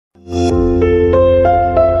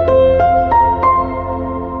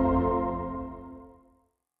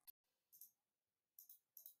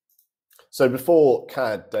So before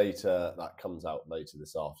CAD data that comes out later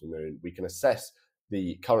this afternoon, we can assess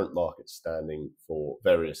the current market standing for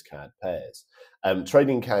various CAD pairs.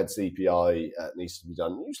 Trading CAD CPI needs to be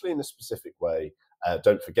done usually in a specific way.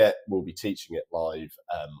 Don't forget, we'll be teaching it live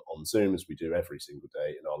on Zoom, as we do every single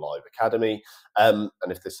day in our live academy. And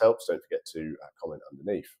if this helps, don't forget to comment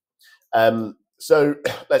underneath. So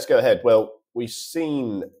let's go ahead. Well, we've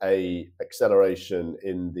seen a acceleration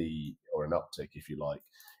in the, or an uptick, if you like,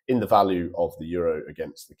 in the value of the euro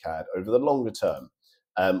against the CAD over the longer term,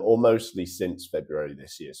 or mostly since February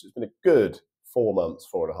this year. So it's been a good 4 months,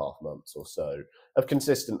 4.5 months or so of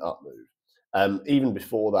consistent up move. Even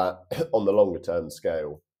before that, on the longer term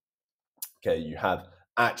scale, okay, you have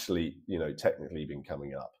actually, technically been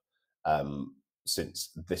coming up since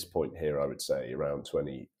this point here, I would say around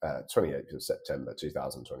 28th of September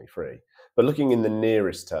 2023. But looking in the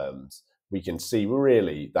nearest terms, we can see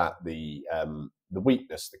really that the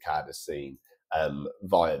weakness the CAD has seen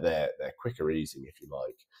via their quicker easing, if you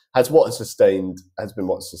like, has been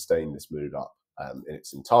what sustained this move up in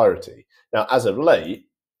its entirety. Now, as of late,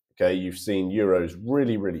 okay, you've seen euros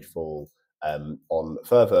really fall on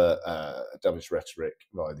further dovish rhetoric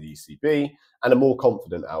via the ECB and a more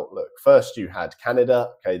confident outlook. First, you had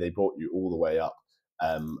Canada. Okay, they brought you all the way up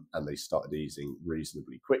and they started easing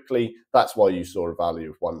reasonably quickly. That's why you saw a value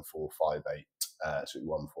of 1458 to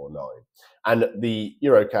 149. And the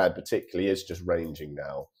EuroCAD particularly is just ranging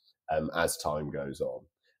now as time goes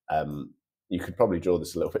on. You could probably draw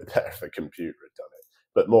this a little bit better if a computer had done it,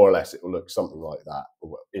 but more or less it will look something like that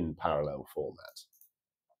in parallel format.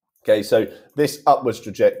 Okay, so this upwards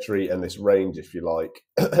trajectory and this range, if you like,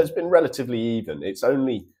 has been relatively even. It's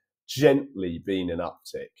only gently been an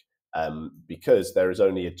uptick because there is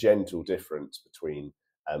only a gentle difference between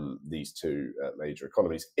these two major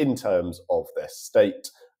economies in terms of their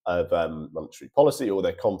state of monetary policy or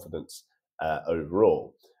their confidence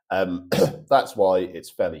overall. That's why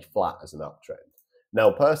it's fairly flat as an uptrend.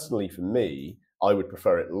 Now, personally, for me, I would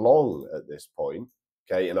prefer it long at this point,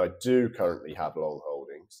 okay, and I do currently have long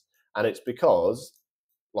holdings. And it's because,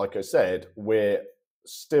 like I said, we're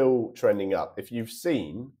still trending up. If you've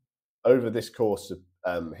seen over this course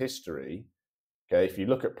of history, okay, if you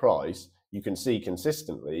look at price, you can see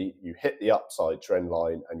consistently you hit the upside trend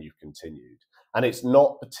line and you've continued. And it's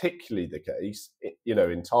not particularly the case,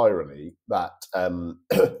 entirely that,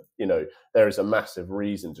 there is a massive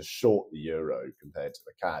reason to short the euro compared to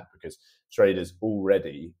the CAD, because traders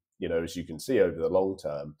already, as you can see over the long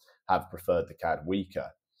term, have preferred the CAD weaker.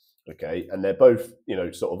 Okay, and they're both,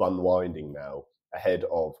 sort of unwinding now ahead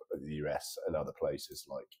of the US and other places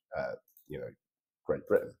like, Great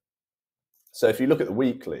Britain. So if you look at the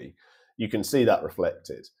weekly, you can see that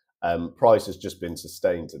reflected. Price has just been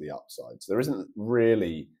sustained to the upside. So there isn't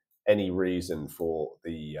really any reason for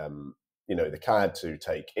the, the CAD to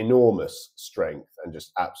take enormous strength and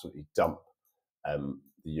just absolutely dump the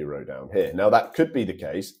euro down here. Now, that could be the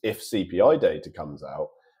case if CPI data comes out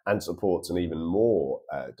and supports an even more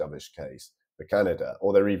dovish case for Canada,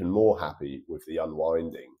 or they're even more happy with the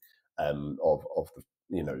unwinding of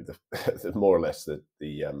the more or less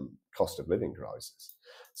the cost of living crisis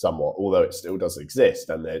somewhat, although it still does exist,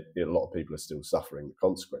 and a lot of people are still suffering the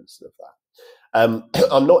consequences of that.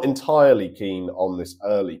 I'm not entirely keen on this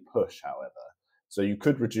early push, however. So you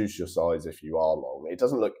could reduce your size if you are long. It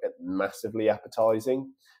doesn't look massively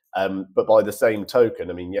appetizing, but by the same token,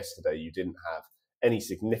 I mean, yesterday you didn't have any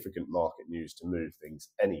significant market news to move things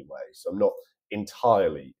anyway. So I'm not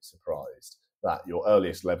entirely surprised that your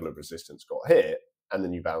earliest level of resistance got hit and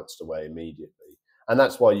then you bounced away immediately. And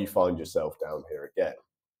that's why you find yourself down here again.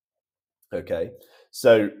 Okay,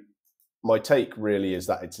 so my take really is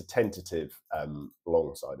that it's a tentative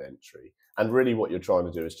long side entry. And really what you're trying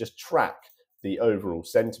to do is just track the overall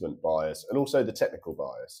sentiment bias and also the technical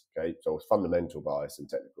bias, okay? So fundamental bias and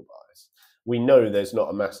technical bias. We know there's not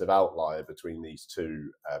a massive outlier between these two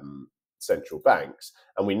central banks.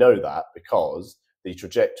 And we know that because the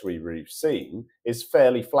trajectory we've seen is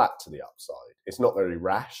fairly flat to the upside. It's not very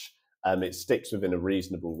rash. It sticks within a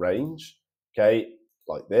reasonable range, okay,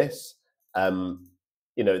 like this.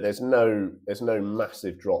 There's no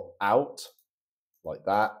massive drop out like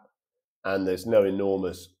that. And there's no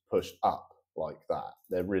enormous push up like that.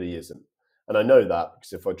 There really isn't. And I know that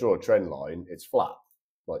because if I draw a trend line, it's flat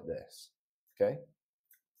like this, okay?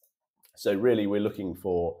 So really we're looking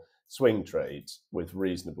for swing trades with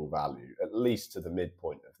reasonable value, at least to the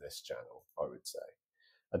midpoint of this channel, I would say.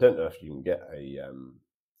 I don't know if you can get a,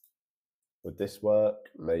 would this work?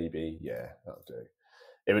 Maybe, yeah, that'll do.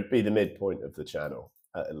 It would be the midpoint of the channel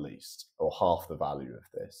at least, or half the value of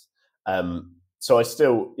this. So I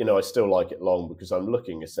still, I still like it long because I'm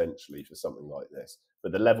looking essentially for something like this.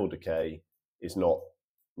 But the level decay is not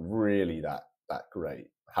really that great.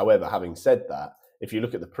 However, having said that, if you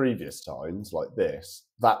look at the previous times like this,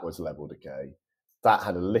 that was level decay. That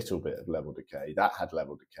had a little bit of level decay. That had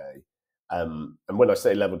level decay. And when I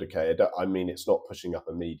say level decay, I mean it's not pushing up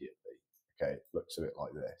immediately. Okay, it looks a bit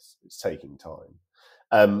like this. It's taking time.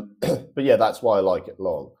 But yeah, that's why I like it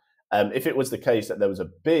long. If it was the case that there was a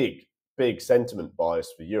big sentiment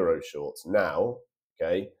bias for euro shorts now,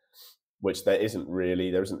 okay, which there isn't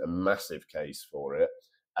a massive case for it,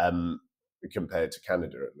 compared to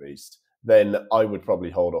Canada at least, then I would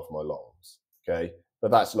probably hold off my longs, okay?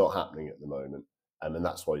 But that's not happening at the moment, and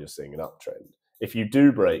that's why you're seeing an uptrend. If you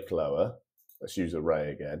do break lower, let's use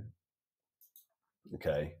array again,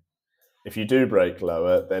 okay? If you do break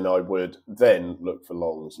lower, then I would then look for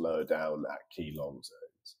longs lower down at key long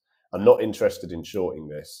zones. I'm not interested in shorting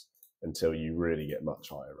this until you really get much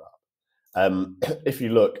higher up. If you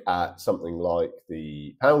look at something like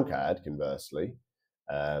the pound CAD, conversely,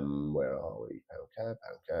 where are we? Pound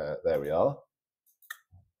CAD, there we are.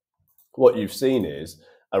 What you've seen is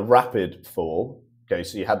a rapid fall. Okay,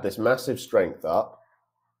 so you had this massive strength up.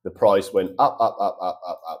 The price went up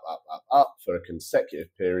for a consecutive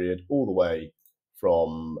period, all the way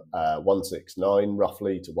from 169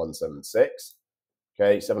 roughly to 176.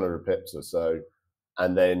 Okay, 700 pips or so.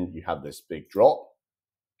 And then you have this big drop.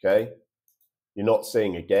 Okay, you're not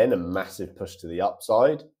seeing again a massive push to the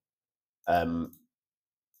upside. But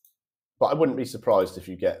I wouldn't be surprised if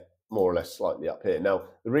you get more or less slightly up here. Now,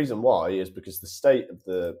 the reason why is because the state of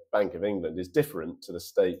the Bank of England is different to the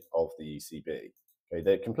state of the ECB. Okay,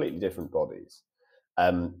 they're completely different bodies.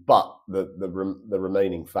 But the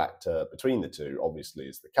remaining factor between the two, obviously,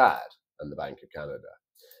 is the CAD and the Bank of Canada.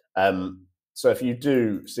 So if you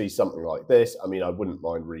do see something like this, I mean, I wouldn't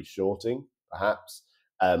mind reshorting, perhaps.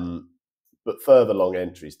 But further long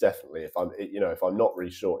entries, definitely. If I'm not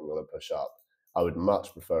reshorting on a push up, I would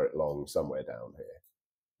much prefer it long somewhere down here.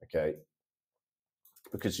 Okay,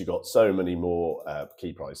 because you've got so many more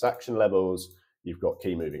key price action levels. You've got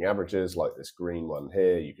key moving averages like this green one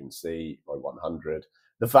here. You can see by 100.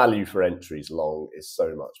 The value for entries long is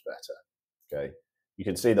so much better. Okay, you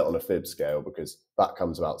can see that on a fib scale because that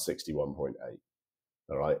comes about 61.8.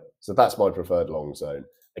 All right, so that's my preferred long zone.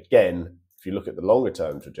 Again, if you look at the longer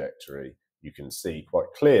term trajectory, you can see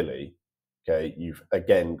quite clearly, okay, you've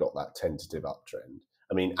again got that tentative uptrend.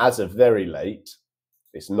 I mean, as of very late,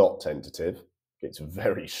 it's not tentative. It's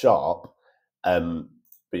very sharp. But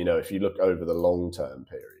if you look over the long-term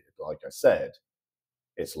period, like I said,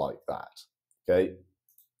 it's like that. Okay,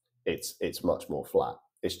 it's much more flat.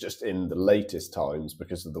 It's just in the latest times,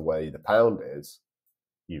 because of the way the pound is,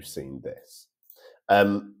 you've seen this.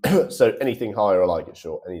 So anything higher, I like it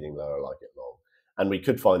short. Anything lower, I like it long. And we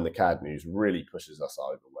could find the CAD news really pushes us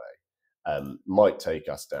either way. Might take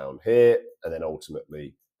us down here, and then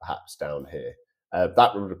ultimately perhaps down here.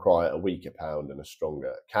 That would require a weaker pound and a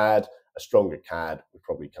stronger CAD. A stronger CAD would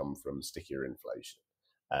probably come from stickier inflation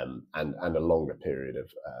and a longer period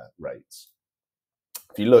of rates.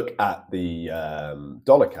 If you look at the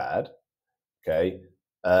dollar CAD, okay,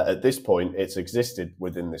 at this point, it's existed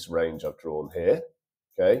within this range I've drawn here,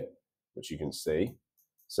 okay, which you can see.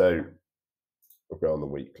 So we'll go on the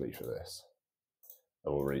weekly for this,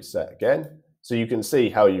 and we'll reset again. So you can see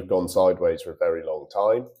how you've gone sideways for a very long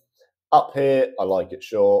time. Up here, I like it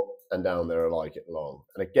short, and down there, I like it long.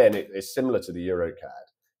 And again, it's similar to the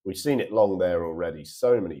EuroCAD. We've seen it long there already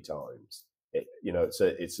so many times.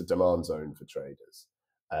 It's a demand zone for traders,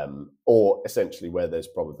 or essentially where there's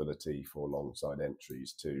probability for long side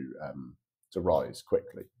entries to rise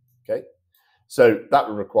quickly. Okay, so that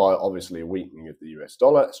would require obviously a weakening of the US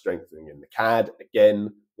dollar, a strengthening in the CAD.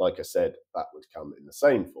 Again, like I said, that would come in the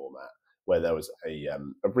same format, where there was a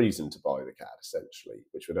reason to buy the CAD, essentially,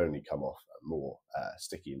 which would only come off more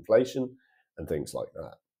sticky inflation and things like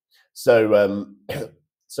that. So,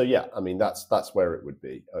 so yeah, I mean, that's where it would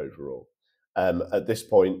be overall. At this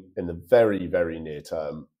point, in the very, very near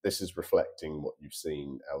term, this is reflecting what you've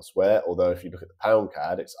seen elsewhere. Although if you look at the pound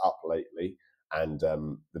CAD, it's up lately, and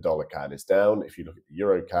the dollar CAD is down. If you look at the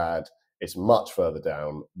euro CAD, it's much further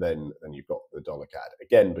down than you've got the dollar CAD.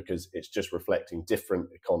 Again, because it's just reflecting different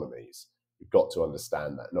economies. You've got to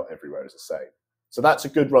understand that not everywhere is the same. So that's a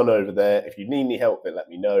good run over there. If you need any help, then let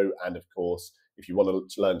me know. And of course, if you want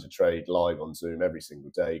to learn to trade live on Zoom every single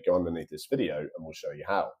day, go underneath this video and we'll show you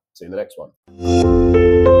how. See you in the next one.